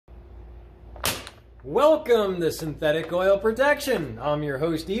Welcome to Synthetic Oil Protection. I'm your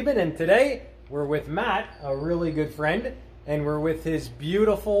host Eben, and today we're with Matt, a really good friend, and we're with his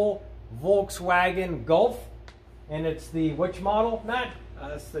beautiful Volkswagen Golf. And it's the, which model, Matt?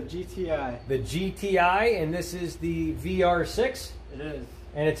 It's the GTI. The GTI, and this is the VR6? It is.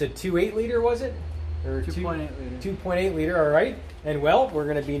 And it's a 2.8 liter, was it? Or 2.8 liter. 2.8 liter, all right. And well, we're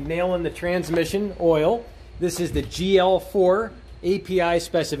going to be nailing the transmission oil. This is the GL4 API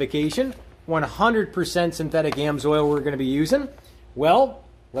specification. 100% synthetic AMSOIL we're going to be using. Well,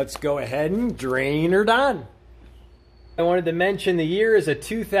 let's go ahead and drain her down. I wanted to mention the year is a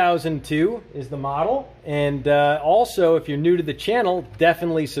 2002 is the model. And also, if you're new to the channel,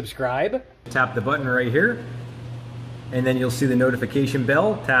 definitely subscribe. Tap the button right here. And then you'll see the notification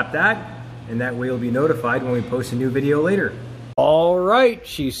bell. Tap that. And that way you'll be notified when we post a new video later. All right,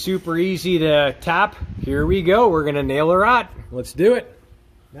 she's super easy to tap. Here we go. We're going to nail her out. Let's do it.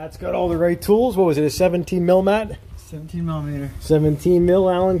 Matt's got all the right tools. What was it, a 17 mil, Matt? 17 millimeter. 17 mil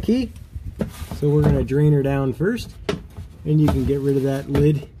Allen key. So we're going to drain her down first. And you can get rid of that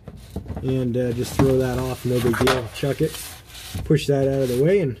lid and just throw that off. No big deal. Chuck it. Push that out of the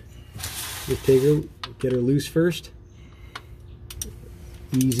way and just take her, get her loose first.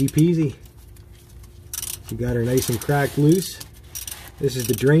 Easy peasy. We got her nice and cracked loose. This is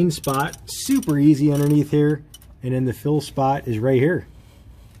the drain spot. Super easy underneath here. And then the fill spot is right here.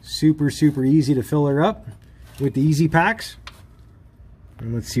 Super easy to fill her up with the easy packs.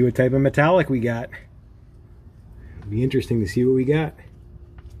 And let's see what type of metallic we got. It'll be interesting to see what we got.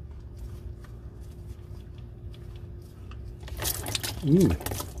 Ooh.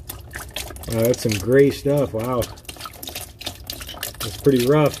 Oh, that's some gray stuff. Wow. That's pretty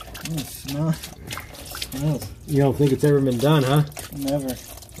rough. Oh, it smells. You don't think it's ever been done, huh? Never.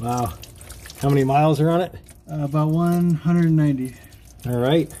 Wow. How many miles are on it? About 190. All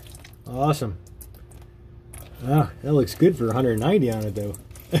right. Awesome. Ah, that looks good for 190 on it, though.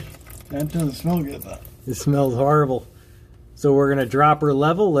 That doesn't smell good, though. It smells horrible. So we're going to drop her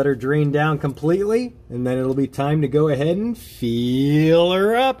level, let her drain down completely, and then it'll be time to go ahead and fill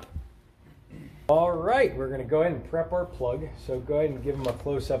her up. All right, we're going to go ahead and prep our plug. So go ahead and give them a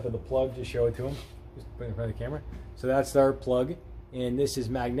close-up of the plug. Just show it to them. Just put it in front of the camera. So that's our plug. And this is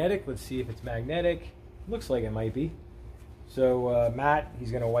magnetic. Let's see if it's magnetic. Looks like it might be. So Matt,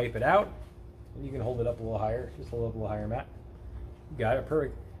 he's going to wipe it out. And you can hold it up a little higher. Just hold it up a little higher, Matt. You got it,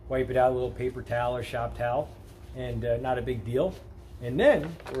 perfect. Wipe it out, a little paper towel or shop towel. And not a big deal. And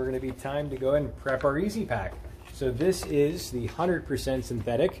then we're going to be time to go ahead and prep our Easy Pack. So this is the 100%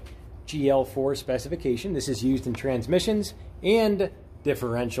 synthetic GL4 specification. This is used in transmissions and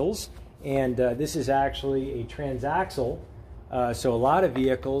differentials. And this is actually a transaxle. So a lot of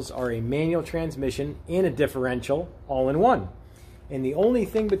vehicles are a manual transmission and a differential all in one. And the only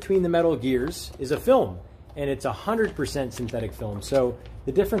thing between the metal gears is a film. And it's 100% synthetic film. So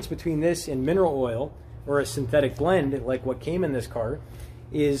the difference between this and mineral oil or a synthetic blend like what came in this car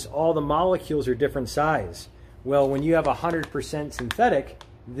is all the molecules are different size. Well, when you have 100% synthetic,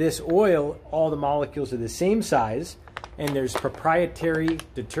 this oil, all the molecules are the same size, and there's proprietary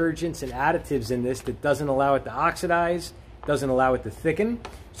detergents and additives in this that doesn't allow it to oxidize, doesn't allow it to thicken,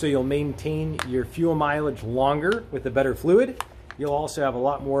 so you'll maintain your fuel mileage longer with the better fluid. You'll also have a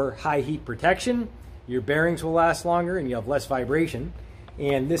lot more high heat protection, your bearings will last longer, and you have less vibration.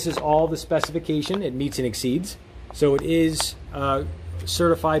 And this is all the specification. It meets and exceeds. So it is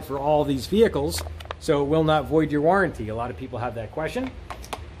certified for all these vehicles, so it will not void your warranty. A lot of people have that question.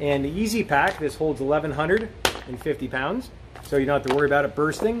 And the Easy Pack, this holds 1,150 pounds, so you don't have to worry about it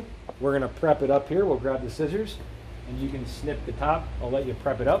bursting. We're going to prep it up here. We'll grab the scissors, and you can snip the top. I'll let you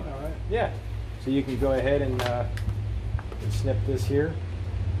prep it up. All right. Yeah. So you can go ahead and snip this here,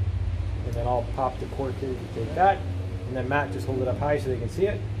 and then I'll pop the cork here. You take that, and then Matt, just hold it up high so they can see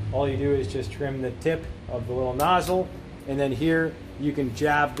it. All you do is just trim the tip of the little nozzle, and then here you can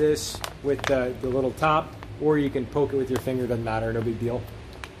jab this with the little top, or you can poke it with your finger. Doesn't matter, no big deal.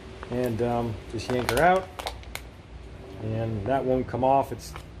 And just yank her out, and that won't come off.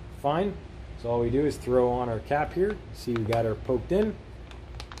 It's fine. So all we do is throw on our cap here. See, we got her poked in,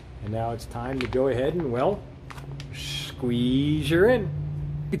 and now it's time to go ahead and, well, squeeze her in.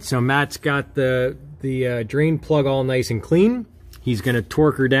 So Matt's got the drain plug all nice and clean. He's going to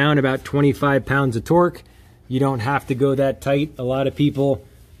torque her down about 25 pounds of torque. You don't have to go that tight. A lot of people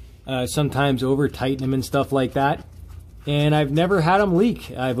sometimes over tighten them and stuff like that. And I've never had them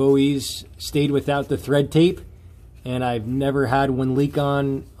leak. I've always stayed without the thread tape, and I've never had one leak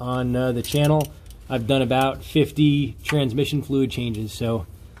on the channel. I've done about 50 transmission fluid changes, so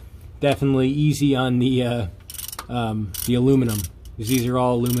definitely easy on the aluminum. because these are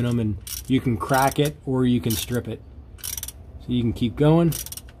all aluminum, and you can crack it or you can strip it. So you can keep going.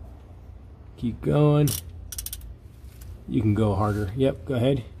 Keep going. You can go harder. Yep, go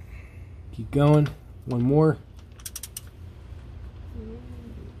ahead. Keep going. One more.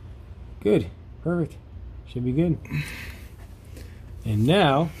 Good. Perfect. Should be good. And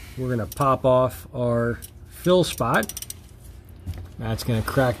now we're going to pop off our fill spot. That's going to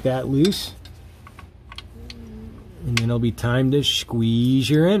crack that loose. And then it'll be time to squeeze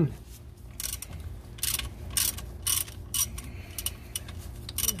her in.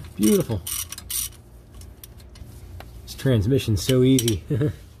 Beautiful. This transmission's so easy.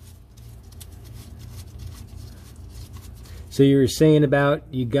 So you were saying about,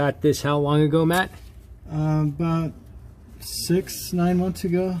 you got this how long ago, Matt? About 6-9 months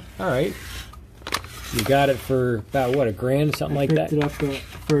ago. All right. You got it for about what, $1,000, something like that? I picked it up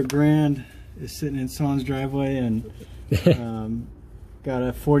for $1,000. It's sitting in someone's driveway, and got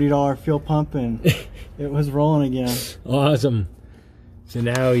a $40 fuel pump, and it was rolling again. Awesome. So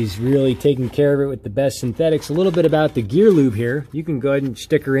now he's really taking care of it with the best synthetics. A little bit about the gear lube here. You can go ahead and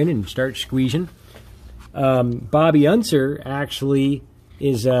stick her in and start squeezing. Bobby Unser actually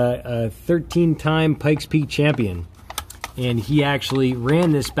is a 13-time Pikes Peak champion, and he actually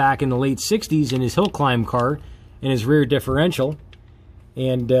ran this back in the late 60s in his hill climb car in his rear differential,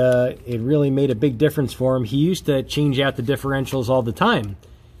 and it really made a big difference for him. He used to change out the differentials all the time,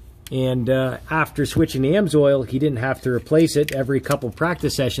 and after switching to AMSOIL, he didn't have to replace it every couple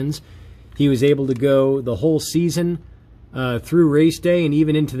practice sessions. He was able to go the whole season through race day and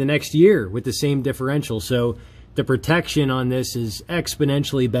even into the next year with the same differential. So the protection on this is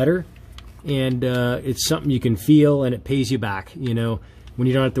exponentially better, and it's something you can feel, and it pays you back, you know, when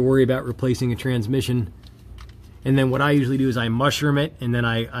you don't have to worry about replacing a transmission. And then what I usually do is I mushroom it, and then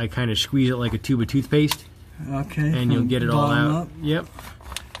I kind of squeeze it like a tube of toothpaste. Okay. And you'll get it all out. Up. Yep.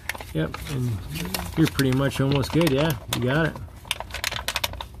 Yep. And you're pretty much almost good. Yeah, you got it.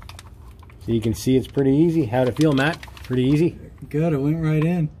 So you can see it's pretty easy. How'd it feel, Matt? Pretty easy? Good, it went right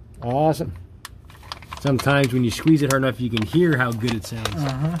in. Awesome. Sometimes when you squeeze it hard enough, you can hear how good it sounds.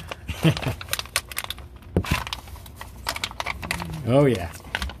 Uh-huh. Oh yeah,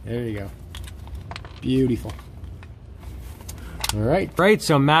 there you go. Beautiful. All right,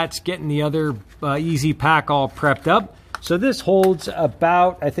 so Matt's getting the other easy pack all prepped up. So this holds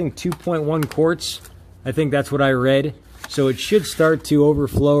about, I think, 2.1 quarts. I think that's what I read. So it should start to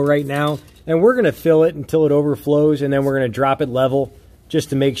overflow right now. And we're going to fill it until it overflows, and then we're going to drop it level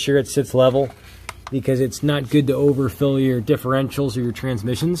just to make sure it sits level, because it's not good to overfill your differentials or your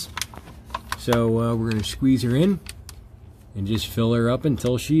transmissions. So we're going to squeeze her in and just fill her up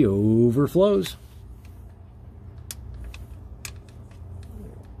until she overflows.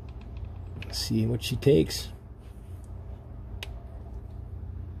 Let's see what she takes.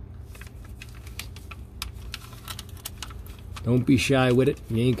 Don't be shy with it.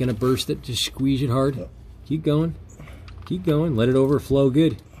 You ain't gonna burst it. Just squeeze it hard. Keep going. Keep going. Let it overflow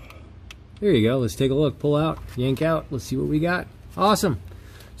good. There you go. Let's take a look. Pull out. Yank out. Let's see what we got. Awesome.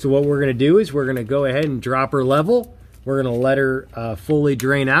 So what we're gonna do is we're gonna go ahead and drop her level. We're gonna let her fully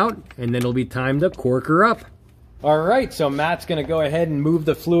drain out, and then it'll be time to cork her up. All right, so Matt's gonna go ahead and move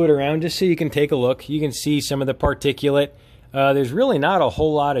the fluid around just so you can take a look. You can see some of the particulate. There's really not a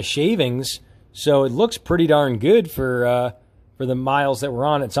whole lot of shavings, so it looks pretty darn good for the miles that were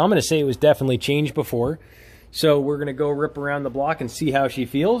on it. So I'm going to say it was definitely changed before. So we're going to go rip around the block and see how she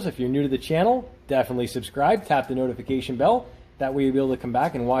feels. If you're new to the channel, definitely subscribe, tap the notification bell. That way you'll be able to come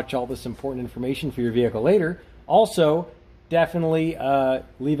back and watch all this important information for your vehicle later. Also, definitely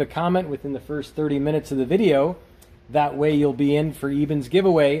leave a comment within the first 30 minutes of the video. That way you'll be in for Ebens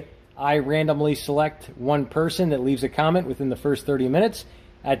Giveaway. I randomly select one person that leaves a comment within the first 30 minutes.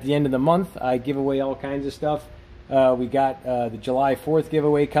 At the end of the month, I give away all kinds of stuff. We got the July 4th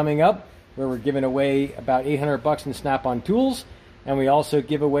giveaway coming up, where we're giving away about $800 in Snap-on tools, and we also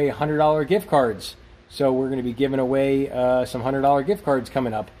give away $100 gift cards. So we're going to be giving away some $100 gift cards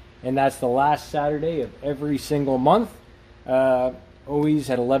coming up, and that's the last Saturday of every single month, always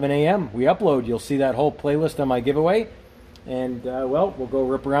at 11 a.m. We upload. You'll see that whole playlist on my giveaway, and well, we'll go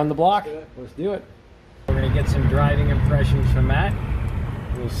rip around the block. Let's do it. We're going to get some driving impressions from Matt.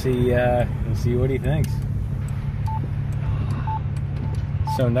 We'll see what he thinks.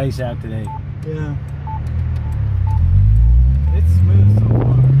 So nice out today. Yeah. It's smooth so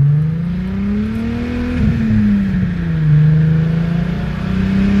far.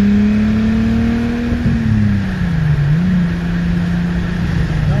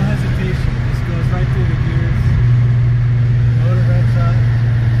 No hesitation. Just goes right through the gears. Motor revs up.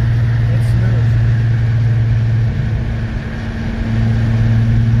 It's smooth.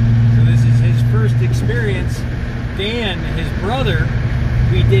 brother,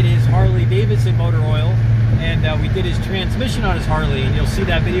 we did his Harley Davidson motor oil, and we did his transmission on his Harley, and you'll see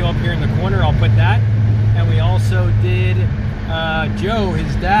that video up here in the corner. I'll put that. And we also did Joe,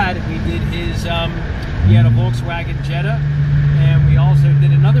 his dad, we did his, he had a Volkswagen Jetta, and we also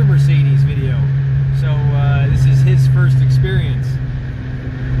did another Mercedes video. So this is his first experience.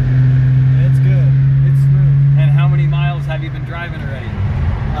 It's good. It's smooth. And how many miles have you been driving already?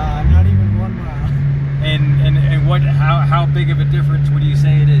 Not even 1 mile. And what? How big of a difference would you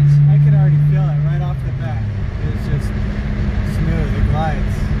say it is? I could already feel it right off the bat. It's just smooth. It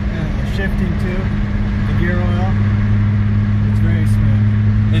glides, and the shifting too. The gear oil. It's very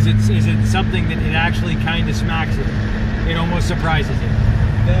smooth. Is it something that it actually kind of smacks it? It almost surprises you.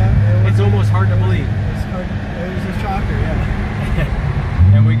 Yeah, it's almost hard to believe. It's hard. It was a shocker.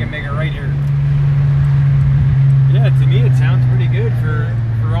 Yeah. And we can make it right here. Yeah, to me it sounds pretty good for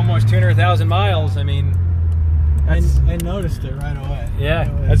almost 200,000 miles. I mean, I noticed it right away. Yeah,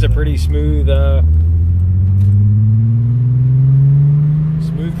 that's a pretty smooth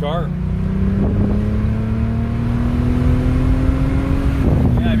smooth car.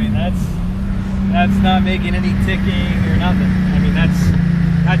 Yeah, I mean that's not making any ticking or nothing. I mean that's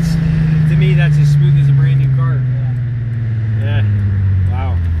to me that's as smooth as a brand new car. Yeah.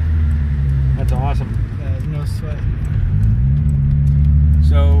 Wow. That's awesome. There's no sweat.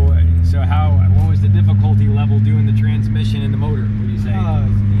 So what was the difficulty level doing the transmission and the motor? What do you say? Oh,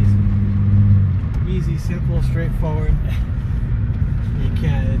 it's easy, simple, straightforward. You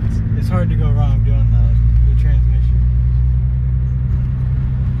can't. It's hard to go wrong doing the transmission.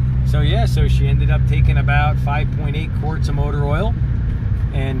 So yeah, so she ended up taking about 5.8 quarts of motor oil,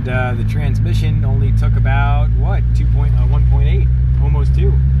 and the transmission only took about what 1.8, almost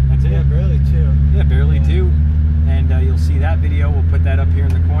 2. That's it. Yeah, barely 2. Yeah, barely 2. And you'll see that video. We'll put that up here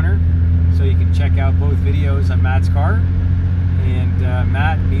in the corner, so you can check out both videos on Matt's car. And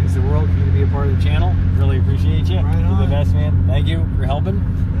Matt, means the world for you to be a part of the channel. Really appreciate you. Right on. You're the best, man. Thank you for helping.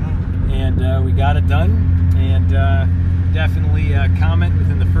 Yeah. And we got it done. And definitely comment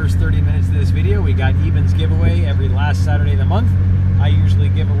within the first 30 minutes of this video. We got Ebens Giveaway every last Saturday of the month. I usually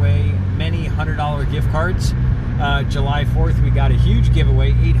give away many $100 gift cards. July 4th, we got a huge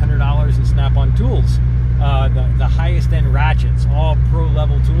giveaway, $800 in Snap-on tools. The highest end ratchets, all pro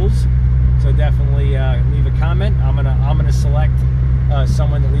level tools. So definitely leave a comment. I'm gonna select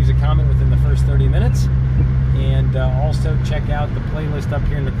someone that leaves a comment within the first 30 minutes. And also check out the playlist up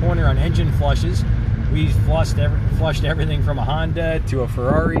here in the corner on engine flushes. We flushed everything from a Honda to a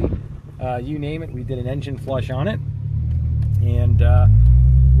Ferrari, you name it. We did an engine flush on it. And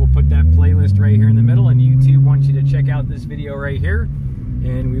we'll put that playlist right here in the middle. And YouTube wants you to check out this video right here.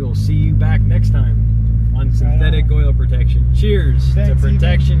 And we will see you back next time on synthetic oil protection. Cheers to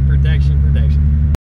protection.